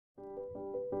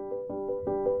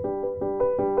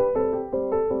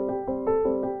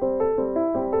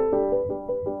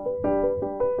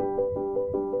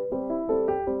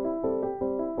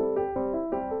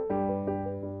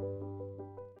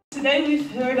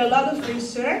a lot of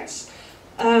research.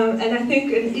 And I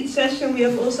think in each session we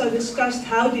have also discussed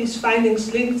how these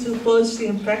findings link to policy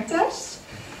and practice.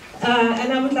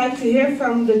 And I would like to hear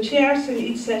from the chairs in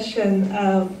each session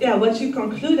what you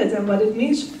concluded and what it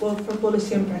means for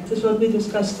policy and practice, what we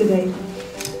discussed today.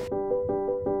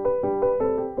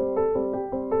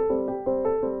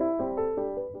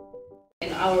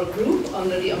 In our group,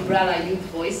 under the umbrella Youth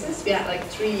Voices, we had like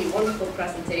 3 wonderful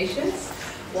presentations.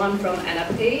 One from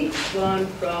Anna Page, one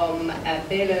from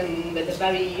Belen with a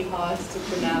very hard to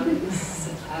pronounce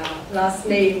last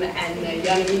name, and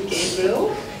Janine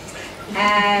Gabriel.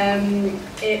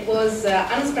 It was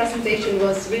Anna's presentation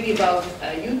was really about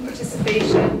youth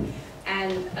participation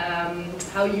and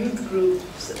how youth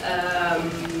groups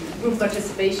group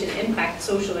participation impact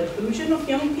social inclusion of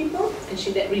young people, and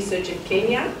she did research in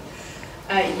Kenya.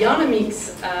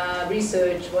 Janimik's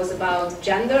research was about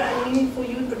gender and meaningful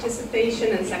youth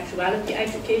participation and sexuality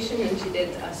education, and she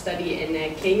did a study in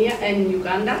Kenya and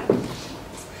Uganda.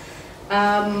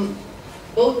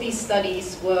 Both these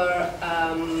studies were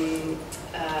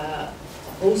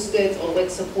hosted or with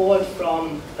support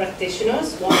from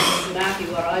practitioners. One was Mavi,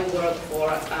 where I work for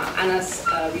Anna's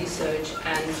research,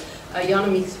 and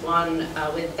Janimik's one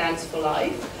with Dance for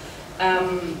Life.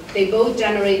 They both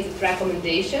generated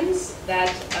recommendations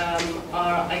that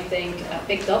are, I think,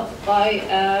 picked up by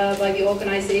the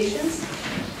organizations.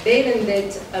 Belen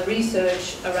did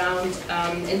research around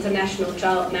international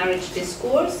child marriage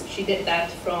discourse. She did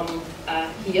that from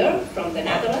here, from the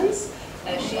Netherlands.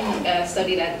 She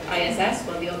studied at ISS,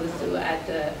 while the others do at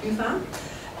UvA.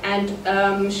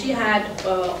 And she had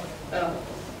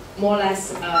more or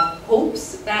less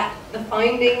hopes that the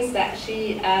findings that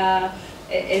she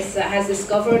has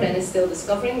discovered and is still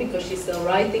discovering, because she's still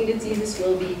writing the thesis,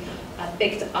 will be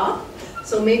picked up.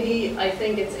 So maybe I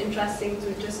think it's interesting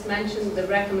to just mention the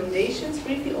recommendations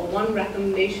briefly, or one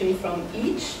recommendation from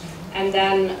each, and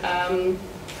then,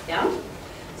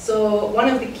 So one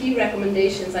of the key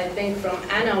recommendations, I think, from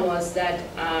Anna was that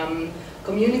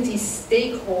community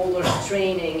stakeholders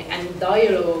training and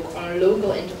dialogue on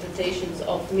local interpretations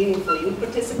of meaningful youth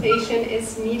participation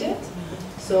is needed.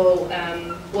 So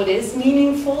what is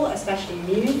meaningful, especially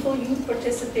meaningful youth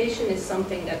participation, is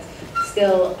something that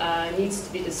still needs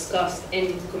to be discussed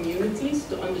in communities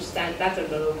to understand better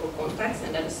the local context,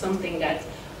 and that is something that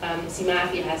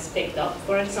Simavi has picked up,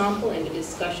 for example, in the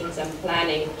discussions and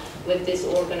planning with this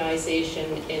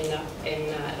organization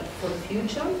for the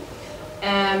future.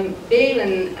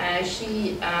 Belen,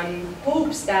 she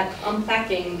hopes that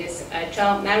unpacking this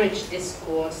child marriage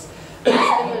discourse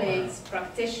stimulates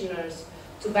practitioners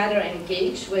to better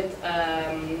engage with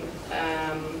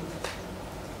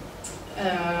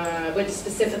the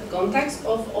specific context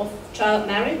of child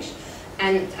marriage.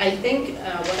 And I think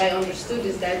what I understood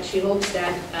is that she hopes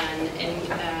that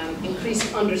an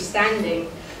increased understanding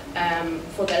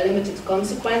for the limited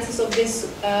consequences of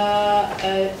this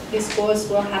discourse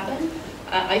will happen.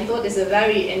 I thought it's a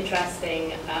very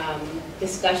interesting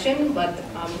discussion, but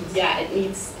yeah, it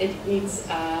needs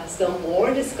still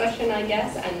more discussion, I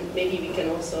guess, and maybe we can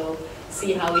also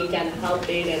see how we can help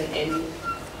Belen in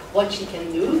what she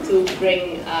can do to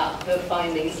bring her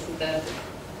findings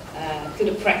to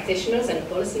the practitioners and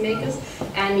policymakers.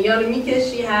 And Janimike,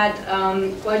 she had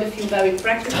quite a few very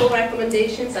practical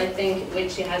recommendations, I think,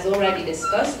 which she has already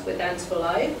discussed with Dance for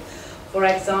Life. For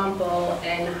example,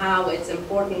 and how it's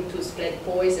important to split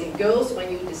boys and girls when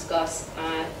you discuss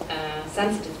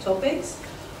sensitive topics,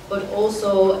 but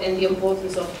also in the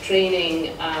importance of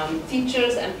training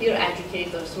teachers and peer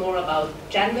educators more about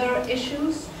gender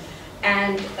issues,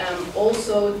 and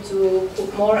also to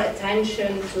put more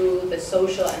attention to the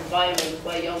social environment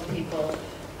where young people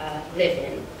live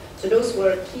in. So those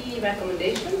were key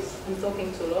recommendations. I'm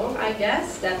talking too long, I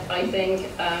guess, that I think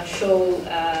show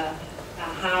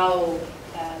how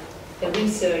the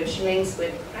research links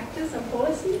with practice and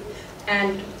policy.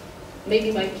 And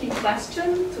maybe my key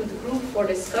question to the group for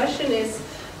discussion is,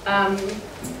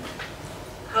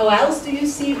 how else do you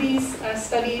see these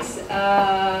studies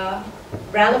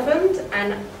relevant,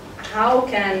 and how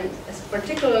can,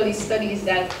 particularly studies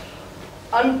that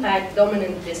unpack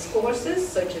dominant discourses,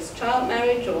 such as child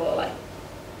marriage, or like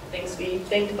things we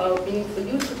think about meaningful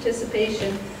youth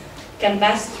participation, can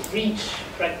best reach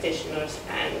practitioners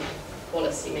and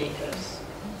policymakers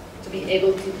to be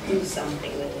able to do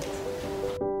something with it?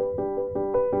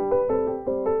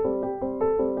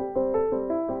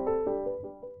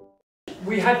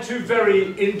 We had two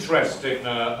very interesting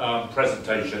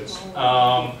presentations,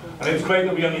 and it was great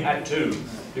that we only had two,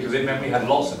 because it meant we had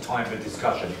lots of time for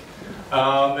discussion.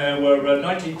 There were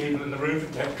 19 people in the room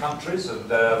from 10 countries, and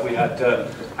we had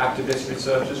activist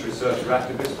researchers, researcher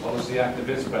activists, policy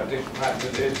activists, practitioner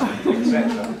activists,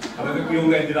 etc. And I think we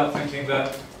all ended up thinking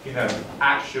that, you know,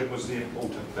 action was the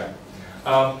important thing.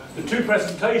 The two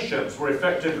presentations were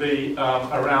effectively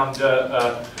around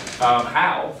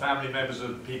how family members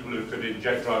of people who could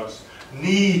inject drugs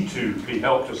need to be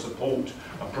helped to support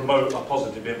and promote a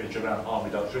positive image around harm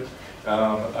reduction.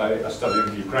 A study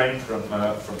in Ukraine from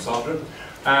Sandra,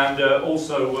 and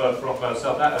also from a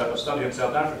study in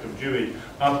South Africa from Dewey,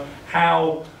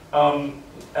 how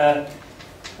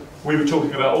we were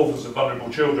talking about orphans and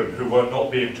vulnerable children who were not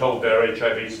being told their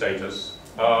HIV status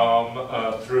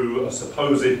through a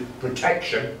supposed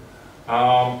protection,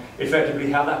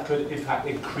 effectively how that could in fact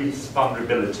increase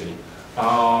vulnerability. And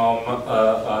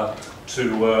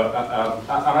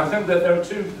I think that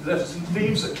there's some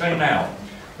themes that came out.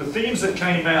 The themes that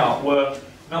came out were,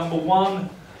 number one,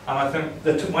 and I think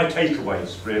my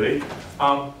takeaways really,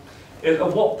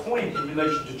 at what point in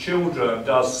relation to children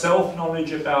does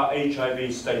self-knowledge about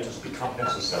HIV status become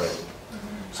necessary?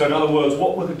 So in other words,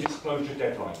 what were the disclosure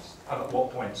deadlines and at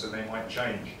what points, and they might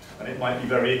change. And it might be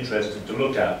very interesting to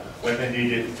look at when they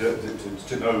needed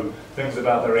to know things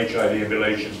about their HIV in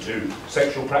relation to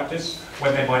sexual practice,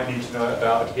 when they might need to know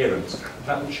about adherence. And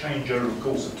that will change over the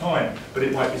course of time, but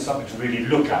it might be something to really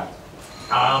look at.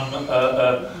 And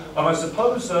I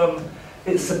suppose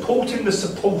it's supporting the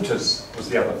supporters was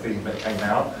the other theme that came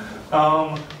out.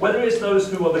 Whether it's those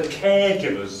who are the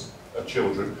caregivers of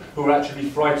children, who are actually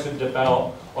frightened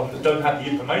about, or don't have the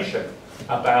information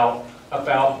about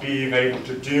being able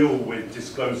to deal with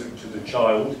disclosing to the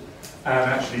child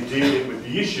and actually dealing with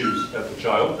the issues of the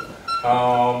child.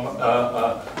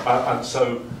 And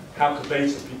so how could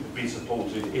they be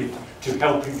supported to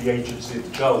helping the agency of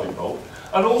the child involved?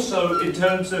 And also in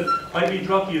terms of IV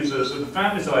drug users and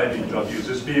families of IV drug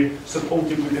users being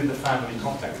supported within the family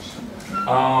context.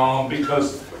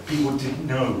 Because people didn't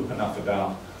know enough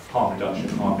about harm reduction,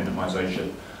 harm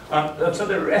minimisation. And so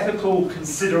there are ethical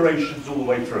considerations all the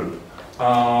way through.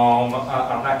 And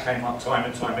that came up time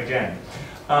and time again.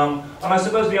 And I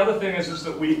suppose the other thing is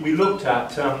that we looked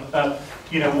at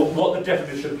you know, what the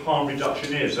definition of harm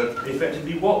reduction is, and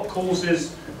effectively what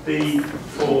causes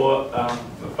for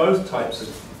both types of,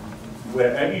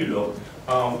 wherever you look,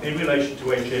 in relation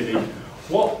to HIV,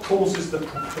 what causes the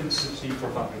propensity for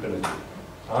vulnerability,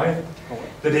 right?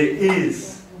 That it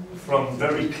is,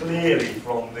 very clearly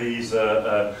from these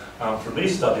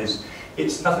studies,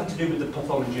 it's nothing to do with the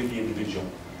pathology of the individual.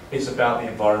 It's about the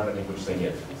environment in which they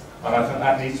live. And I think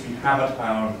that needs to be hammered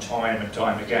home time and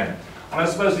time again. And I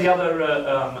suppose the other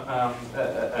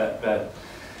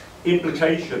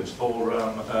implications for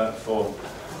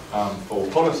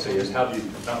policy is how do you,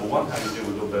 number one, how do you deal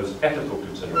with all those ethical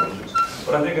considerations.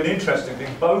 But I think an interesting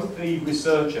thing, both the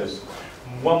researchers,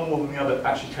 one more than the other,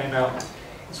 actually came out,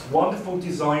 it's wonderful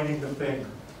designing the thing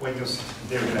when you're sitting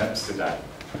there in Amsterdam.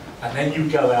 And then you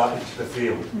go out into the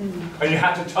field. And you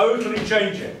had to totally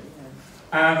change it.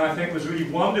 And I think it was really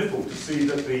wonderful to see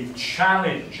that the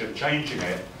challenge of changing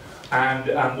it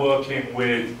and working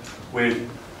with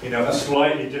you know, a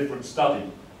slightly different study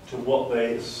to what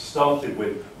they started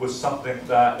with was something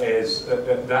that is,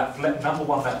 number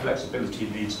one, that flexibility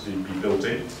needs to be built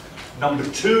in. Number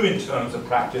two, in terms of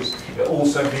practice, it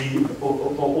also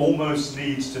almost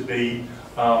needs to be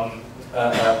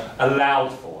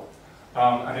allowed for.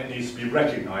 And it needs to be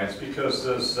recognised, because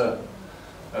as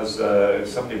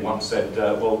somebody once said,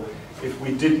 well, if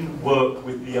we didn't work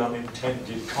with the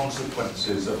unintended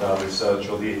consequences of our research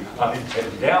or the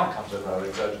unintended outcomes of our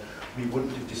research, we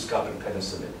wouldn't have discovered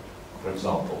penicillin, for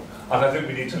example. And I think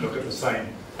we need to look at the same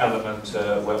element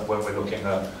when we're looking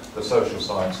at the social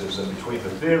sciences, and between the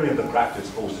theory and the practice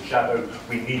falls a shadow.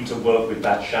 We need to work with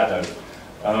that shadow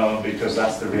because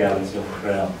that's the reality on the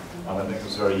ground. And I think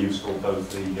it's very useful,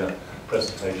 both the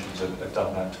presentations have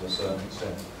done that to a certain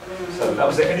extent. So that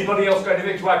was it. Anybody else got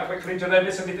anything to add quickly? Did I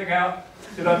miss anything out?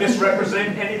 Did I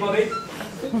misrepresent anybody?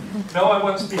 No, I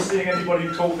won't be seeing anybody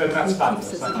talk, then that's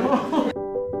fabulous. Thank you.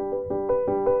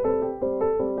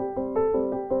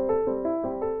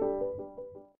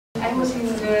 I was in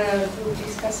the group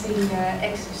discussing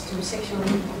access to sexual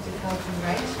and reproductive health and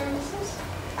rights services.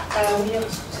 We have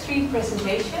 3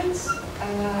 presentations.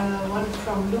 One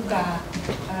from Luca,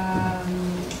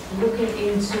 looking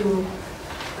into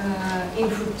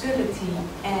infertility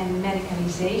and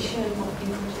medicalization of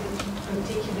infertility,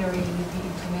 particularly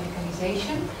leading to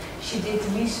medicalization. She did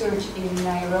research in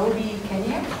Nairobi,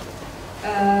 Kenya.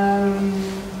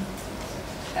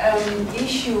 An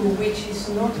issue which is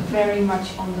not very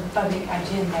much on the public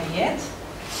agenda yet,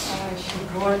 she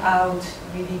brought out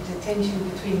really the tension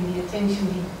between the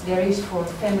attention there is for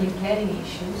family planning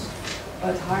issues,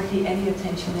 but hardly any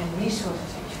attention and resource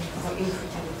attention for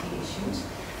infertility issues,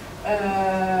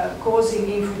 causing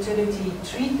infertility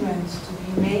treatment to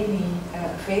be mainly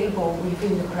available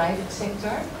within the private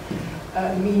sector,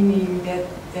 meaning that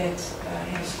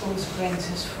has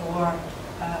consequences for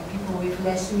people with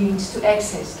less means to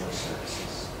access those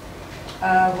services.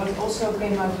 What also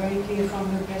came out very clear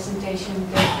from the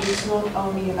presentation, that it's not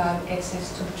only about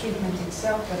access to treatment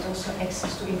itself, but also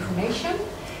access to information.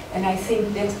 And I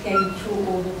think that came through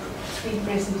all the three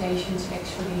presentations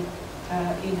actually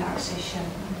in our session,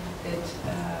 that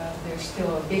there's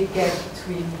still a big gap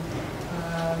between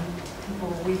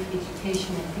people with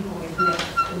education and people with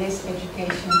less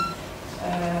education,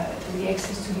 the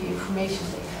access to the information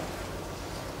they have.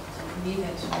 So for me,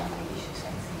 that's one of the issues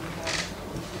I think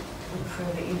look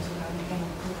further into how we can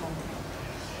improve on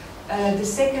that. The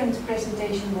second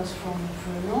presentation was from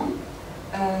Vernon.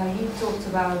 He talked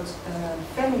about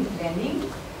family planning,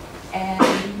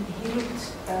 and he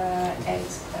looked at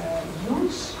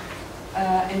use,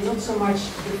 and not so much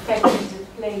the factors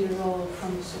that play the role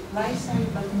from the supply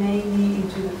side, but mainly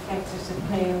into the factors that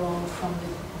play a role from the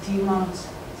demand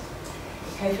side.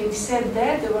 Having said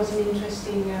that, there was an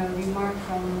interesting remark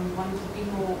from one of the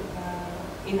people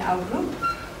in our group,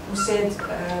 who said,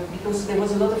 because there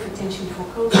was a lot of attention for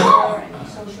culture and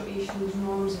social issues,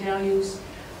 norms, values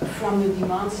from the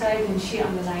demand side, and she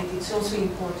underlined it's also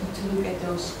important to look at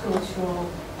those cultural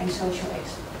and social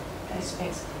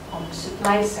aspects on the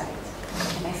supply side.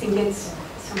 And I think that's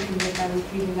something that I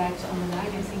would really like to underline.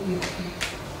 I think we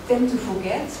tend to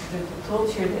forget the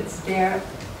culture that's there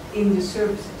in the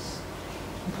services,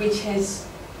 which has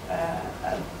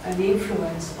an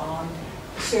influence on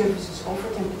services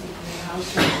offered, and particularly how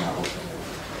services are offered,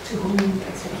 to whom,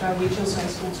 etc., which also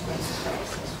has consequences for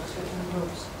access for certain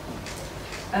groups.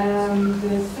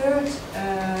 The third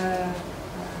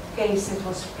case that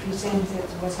was presented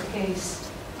was a case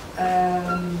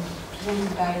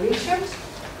presented by Richard.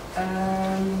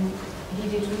 He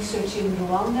did research in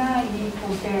Rwanda. He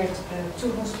compared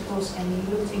two hospitals and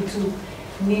he looked into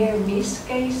near-miss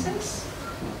cases,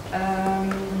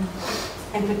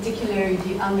 and particularly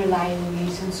the underlying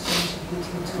reasons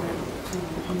contributing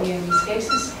to near-miss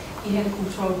cases. He had a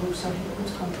control group so he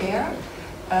could compare.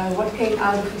 What came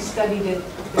out of his study, that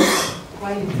there's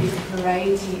quite a big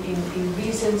variety in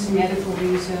reasons, medical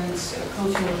reasons,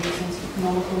 cultural reasons,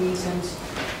 economical reasons,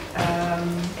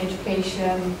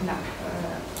 education,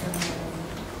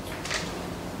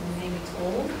 name it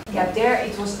all. Yeah, there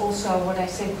it was also what I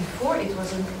said before, it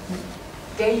was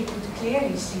there you could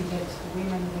clearly see that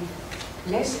women with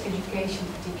less education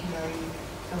particularly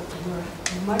were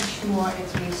much more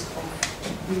at risk of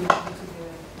being into the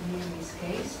near-miss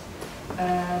case.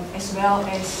 As well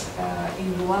as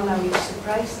in Rwanda, which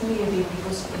surprised me a bit,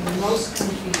 because in most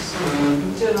countries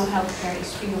maternal health care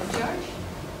is free of charge.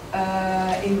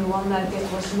 In Rwanda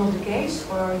that was not the case,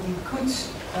 or you could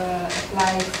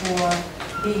apply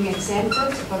for being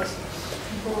exempted, but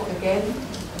people again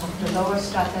of the lower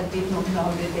strata did not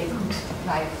know that they could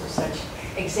apply for such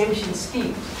exemption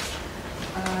schemes.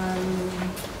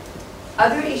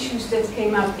 Other issues that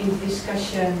came up in the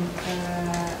discussion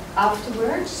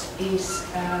afterwards is,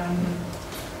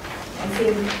 I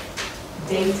think,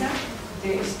 data.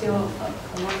 There is still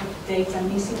a lot of data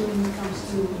missing when it comes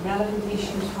to relevant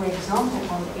issues, for example,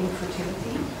 on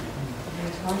infertility.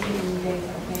 There's hardly any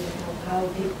data available how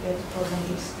big that problem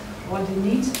is, what the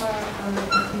needs are of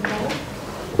people.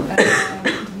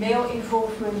 Male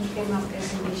involvement came up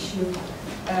as an issue.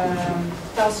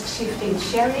 Task shifting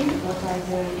sharing, what are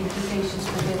the implications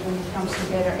for that when it comes to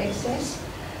better access?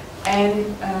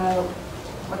 And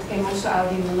what came also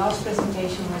out in the last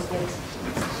presentation was that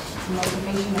the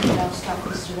motivation of health staff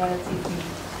is relatively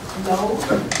low.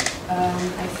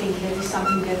 I think that is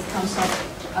something that comes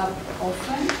up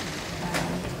often.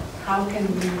 How can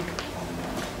we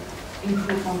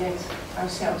improve on that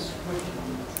ourselves, working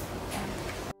on it?